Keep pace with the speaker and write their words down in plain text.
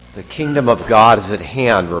The kingdom of God is at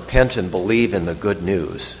hand. Repent and believe in the good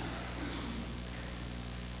news.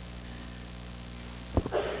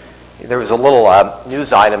 There was a little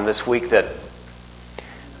news item this week that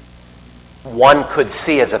one could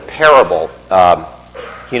see as a parable.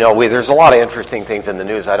 There's a lot of interesting things in the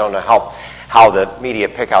news. I don't know how the media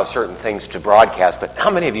pick out certain things to broadcast, but how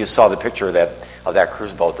many of you saw the picture of that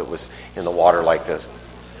cruise boat that was in the water like this?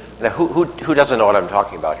 Now, who doesn't know what I'm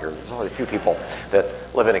talking about here? There's only a few people that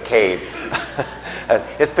live in a cave.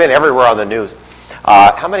 It's been everywhere on the news.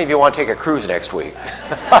 How many of you want to take a cruise next week?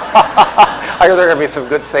 I hear there are going to be some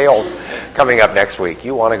good sales coming up next week.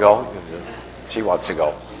 You want to go? She wants to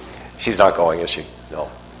go. She's not going, is she? No.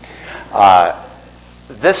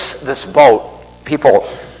 This boat, people,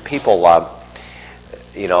 they go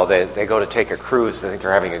to take a cruise. They think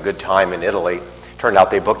they're having a good time in Italy. Turned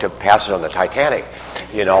out they booked a passage on the Titanic,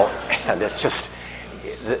 and it's just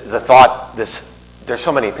the thought. There's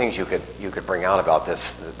so many things you could bring out about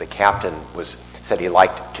this. The captain said he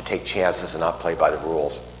liked to take chances and not play by the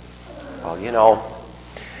rules. Well,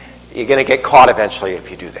 you're going to get caught eventually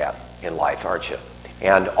if you do that in life, aren't you?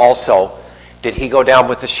 And also, did he go down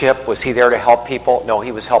with the ship? Was he there to help people? No,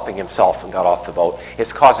 he was helping himself and got off the boat.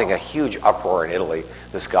 It's causing a huge uproar in Italy,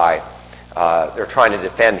 this guy. They're trying to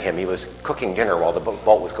defend him. He was cooking dinner while the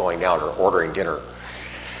boat was going down, or ordering dinner.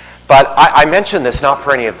 But I mention this not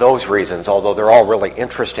for any of those reasons, although they're all really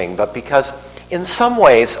interesting, but because in some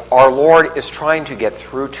ways our Lord is trying to get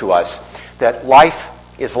through to us that life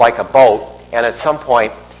is like a boat, and at some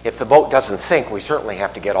point, if the boat doesn't sink, we certainly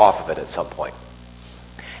have to get off of it at some point.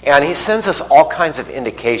 And he sends us all kinds of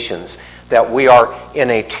indications that we are in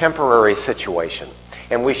a temporary situation,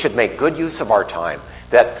 and we should make good use of our time,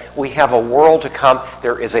 that we have a world to come.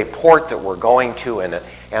 There is a port that we're going to, and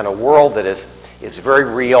a world that is very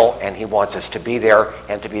real, and he wants us to be there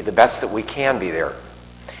and to be the best that we can be there.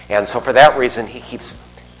 And so for that reason, he keeps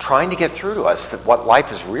trying to get through to us that what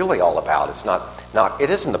life is really all about. It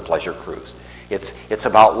isn't a pleasure cruise. It's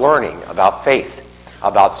about learning, about faith,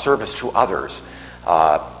 about service to others,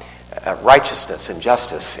 righteousness and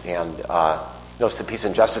justice. And notice the Peace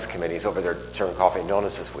and Justice Committee is over there serving coffee and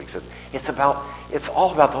donuts this week. So it's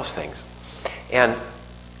all about those things. And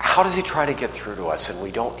how does he try to get through to us and we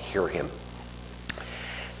don't hear him?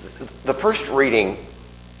 The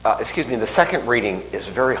second reading is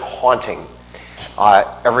very haunting.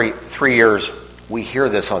 Every 3 years we hear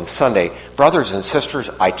this on Sunday. Brothers and sisters,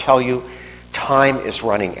 I tell you, time is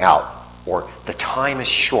running out, or the time is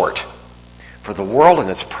short, for the world in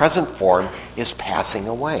its present form is passing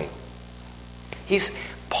away.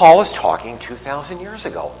 Paul is talking 2,000 years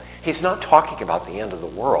ago. He's not talking about the end of the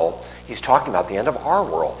world. He's talking about the end of our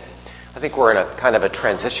world. I think we're in a kind of a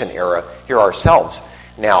transition era here ourselves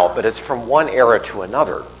now, but it's from one era to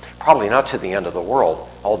another. Probably not to the end of the world,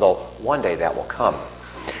 although one day that will come.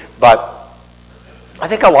 But I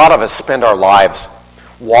think a lot of us spend our lives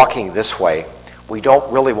walking this way. We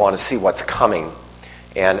don't really want to see what's coming,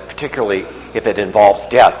 and particularly if it involves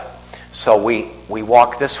death. So we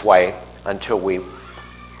walk this way until we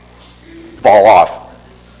fall off.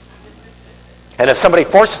 And if somebody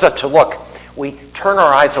forces us to look, we turn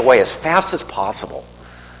our eyes away as fast as possible.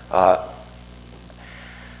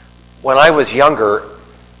 When I was younger,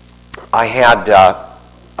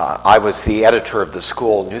 I was the editor of the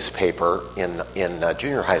school newspaper in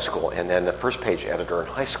junior high school, and then the first page editor in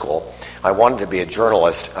high school. I wanted to be a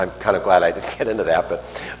journalist. I'm kind of glad I didn't get into that,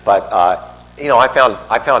 but I found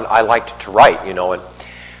I liked to write,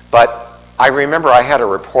 but I remember I had a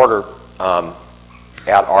reporter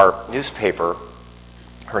at our newspaper.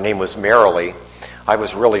 Her name was Marilee. I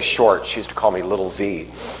was really short. She used to call me Little Z.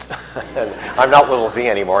 And I'm not Little Z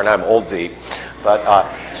anymore, and I'm Old Z. But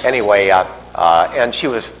anyway, and she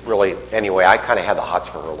was really, I kind of had the hots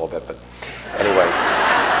for her a little bit, but anyway.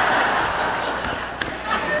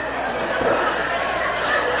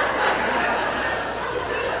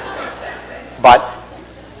 But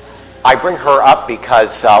I bring her up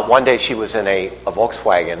because one day she was in a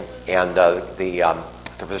Volkswagen, and there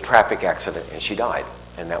was a traffic accident, and she died.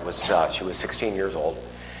 And that was, she was 16 years old.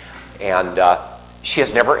 And she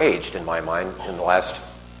has never aged, in my mind, in the last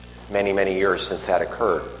many, many years since that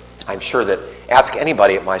occurred. I'm sure that, ask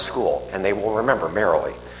anybody at my school, and they will remember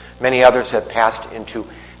Marilee. Many others have passed into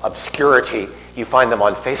obscurity. You find them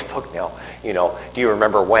on Facebook now, do you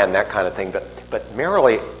remember when, that kind of thing. But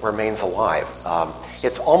Marilee remains alive.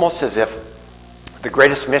 It's almost as if the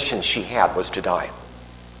greatest mission she had was to die.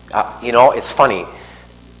 It's funny.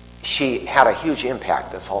 She had a huge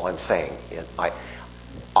impact, that's all I'm saying.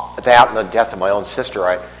 That and the death of my own sister,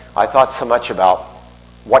 I thought so much about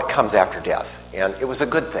what comes after death, and it was a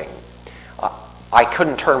good thing. I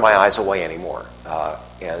couldn't turn my eyes away anymore.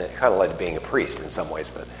 And it kind of led to being a priest in some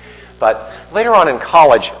ways. But later on in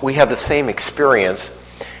college, we had the same experience.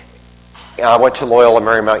 I went to Loyola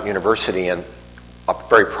Marymount University, and a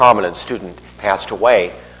very prominent student passed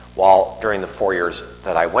away during the 4 years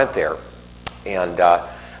that I went there. And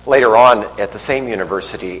later on, at the same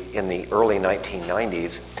university in the early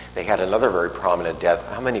 1990s, they had another very prominent death.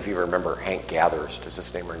 How many of you remember Hank Gathers? Does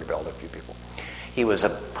this name ring a bell to a few people? He was a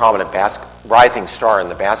prominent rising star in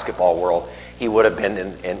the basketball world. He would have been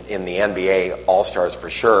in the NBA All-Stars for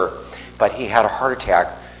sure, but he had a heart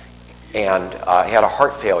attack and he had a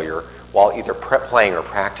heart failure while either playing or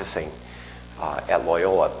practicing at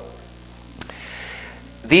Loyola.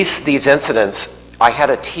 These incidents, I had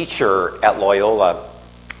a teacher at Loyola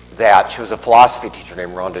she was a philosophy teacher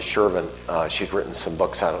named Rhonda Shervin. She's written some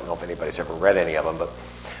books. I don't know if anybody's ever read any of them,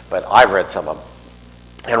 but I've read some of them.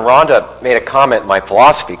 And Rhonda made a comment in my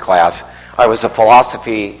philosophy class. I was a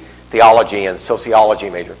philosophy, theology, and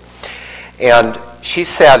sociology major. And she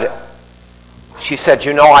said,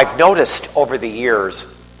 I've noticed over the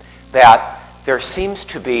years that there seems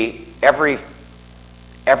to be every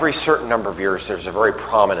certain number of years there's a very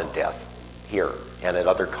prominent death here and at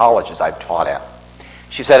other colleges I've taught at.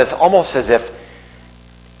 She said it's almost as if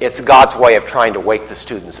it's God's way of trying to wake the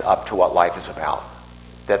students up to what life is about.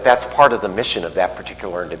 That's part of the mission of that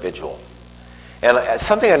particular individual. And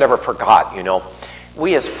something I never forgot,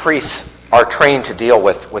 we as priests are trained to deal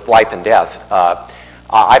with life and death.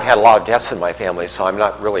 I've had a lot of deaths in my family, so I'm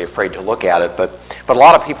not really afraid to look at it, but a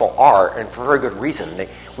lot of people are, and for very good reason.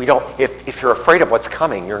 If you're afraid of what's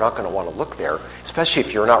coming, you're not going to want to look there, especially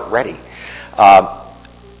if you're not ready.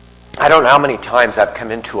 I don't know how many times I've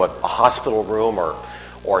come into a hospital room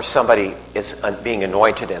or somebody is being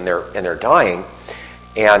anointed and they're dying,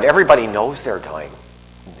 and everybody knows they're dying,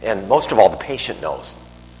 and most of all the patient knows.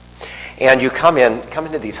 And you come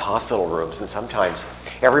into these hospital rooms, and sometimes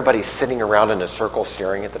everybody's sitting around in a circle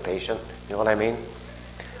staring at the patient. You know what I mean?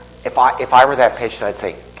 If I were that patient, I'd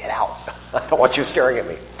say, "Get out! I don't want you staring at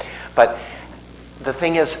me." But the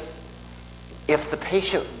thing is, if the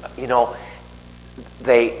patient,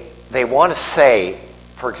 they want to say,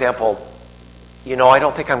 for example, I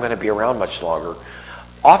don't think I'm going to be around much longer.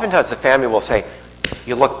 Oftentimes the family will say,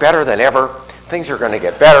 "You look better than ever. Things are going to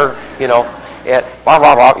get better," and blah,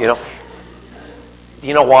 blah, blah,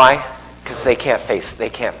 You know why? Because they can't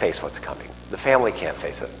face what's coming. The family can't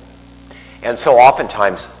face it. And so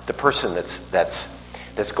oftentimes the person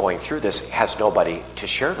that's going through this has nobody to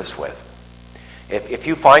share this with. If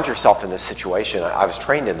you find yourself in this situation, I was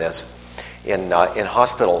trained in this in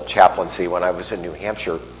hospital chaplaincy when I was in New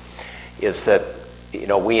Hampshire, is that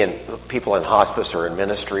we and people in hospice or in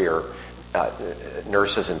ministry or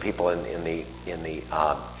nurses and people in the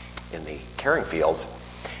caring fields,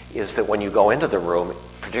 is that when you go into the room,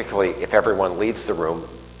 particularly if everyone leaves the room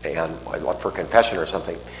and for confession or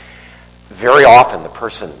something, very often the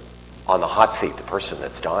person on the hot seat, the person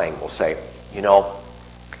that's dying, will say,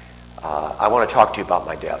 I want to talk to you about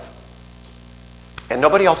my death. And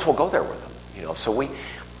nobody else will go there with them. So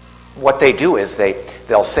what they do is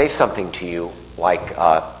they'll say something to you like,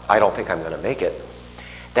 I don't think I'm going to make it.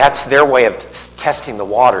 That's their way of testing the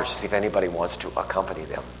waters to see if anybody wants to accompany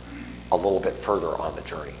them a little bit further on the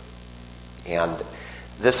journey. And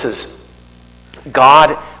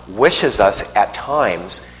God wishes us at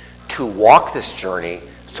times to walk this journey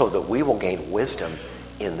so that we will gain wisdom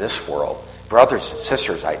in this world. Brothers and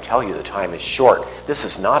sisters, I tell you, the time is short. This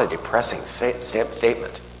is not a depressing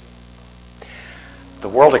statement. The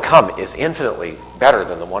world to come is infinitely better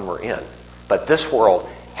than the one we're in. But this world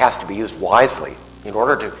has to be used wisely. In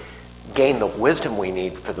order to gain the wisdom we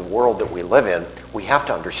need for the world that we live in, we have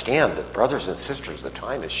to understand that, brothers and sisters, the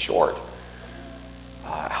time is short.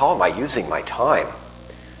 How am I using my time?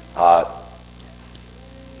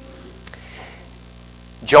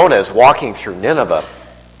 Jonah is walking through Nineveh.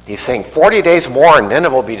 He's saying 40 days more and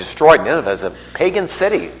Nineveh will be destroyed. Nineveh is a pagan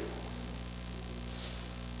city.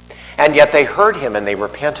 And yet they heard him and they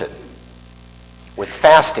repented with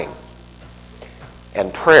fasting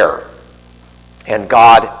and prayer. And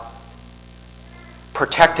God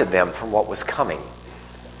protected them from what was coming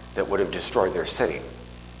that would have destroyed their city.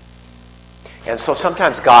 And so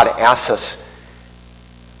sometimes God asks us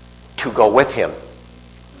to go with him.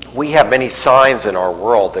 We have many signs in our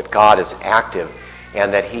world that God is active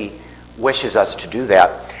and that he wishes us to do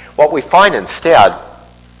that. What we find instead,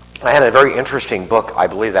 I had a very interesting book, I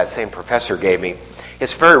believe that same professor gave me.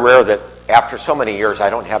 It's very rare that after so many years I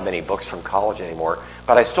don't have many books from college anymore,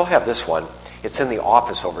 but I still have this one. It's in the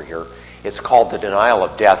office over here. It's called The Denial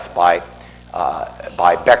of Death by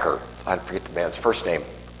Becker. I forget the man's first name.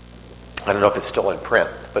 I don't know if it's still in print,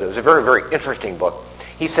 but it was a very, very interesting book.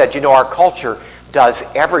 He said, our culture does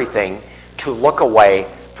everything to look away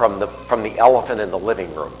from the elephant in the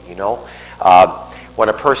living room, When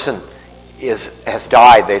a person has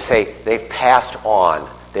died, they say they've passed on.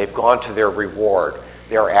 They've gone to their reward.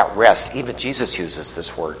 They're at rest. Even Jesus uses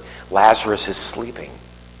this word. Lazarus is sleeping.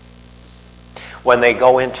 When they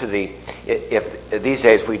go into if these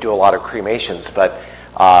days we do a lot of cremations, but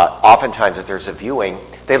oftentimes if there's a viewing,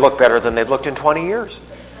 they look better than they've looked in 20 years.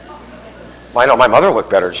 I know my mother looked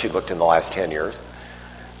better than she looked in the last 10 years.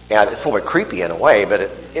 And it's a little bit creepy in a way, but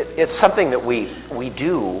it's something that we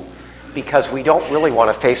do because we don't really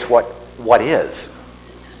want to face what is.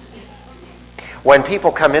 When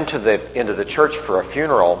people come into the church for a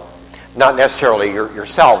funeral, not necessarily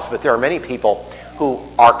yourselves, but there are many people who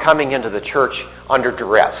are coming into the church under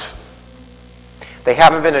duress. They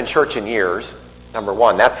haven't been in church in years, number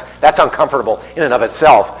one. That's uncomfortable in and of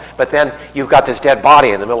itself. But then you've got this dead body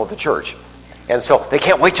in the middle of the church. And so they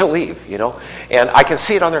can't wait to leave, And I can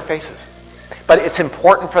see it on their faces. But it's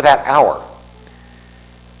important for that hour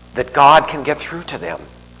that God can get through to them.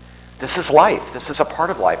 This is life. This is a part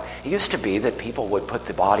of life. It used to be that people would put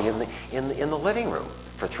the body in the living room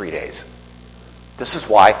for 3 days. This is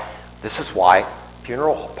why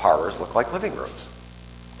funeral parlors look like living rooms.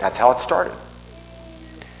 That's how it started.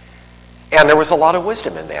 And there was a lot of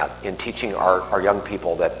wisdom in that, in teaching our young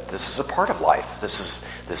people that this is a part of life.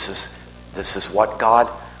 This is what God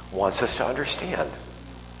wants us to understand.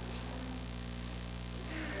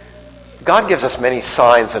 God gives us many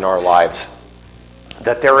signs in our lives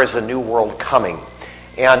that there is a new world coming.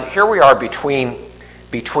 And here we are between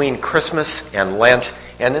Christmas and Lent.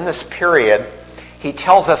 And in this period, he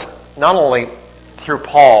tells us, not only through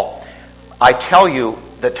Paul, I tell you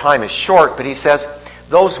that time is short, but he says,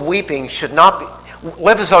 those weeping should not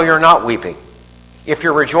live as though you're not weeping. If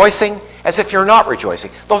you're rejoicing, as if you're not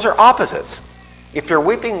rejoicing. Those are opposites. If you're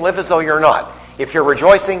weeping, live as though you're not. If you're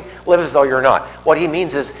rejoicing, live as though you're not. What he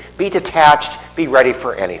means is be detached, be ready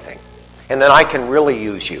for anything. And then I can really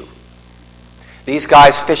use you. These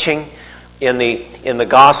guys fishing in the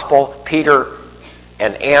gospel, Peter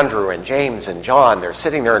and Andrew and James and John, they're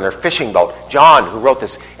sitting there in their fishing boat. John, who wrote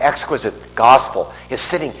this exquisite gospel, is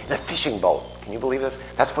sitting in a fishing boat. Can you believe this?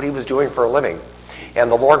 That's what he was doing for a living. And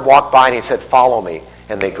the Lord walked by and he said, follow me.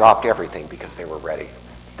 And they dropped everything because they were ready.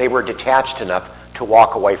 They were detached enough to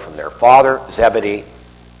walk away from their father, Zebedee,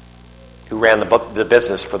 who ran the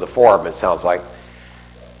business for the forum, it sounds like,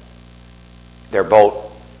 their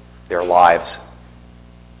boat, their lives.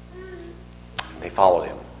 They followed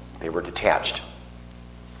him. They were detached.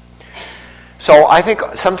 So I think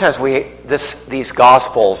sometimes these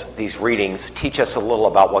Gospels, these readings, teach us a little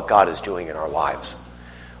about what God is doing in our lives.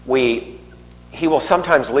 He will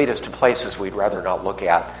sometimes lead us to places we'd rather not look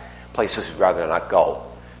at, places we'd rather not go.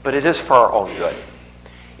 But it is for our own good.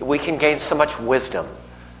 We can gain so much wisdom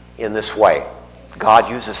in this way. God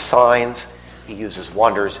uses signs, he uses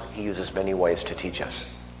wonders, he uses many ways to teach us.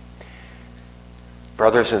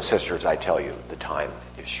 Brothers and sisters, I tell you, the time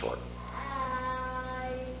is short.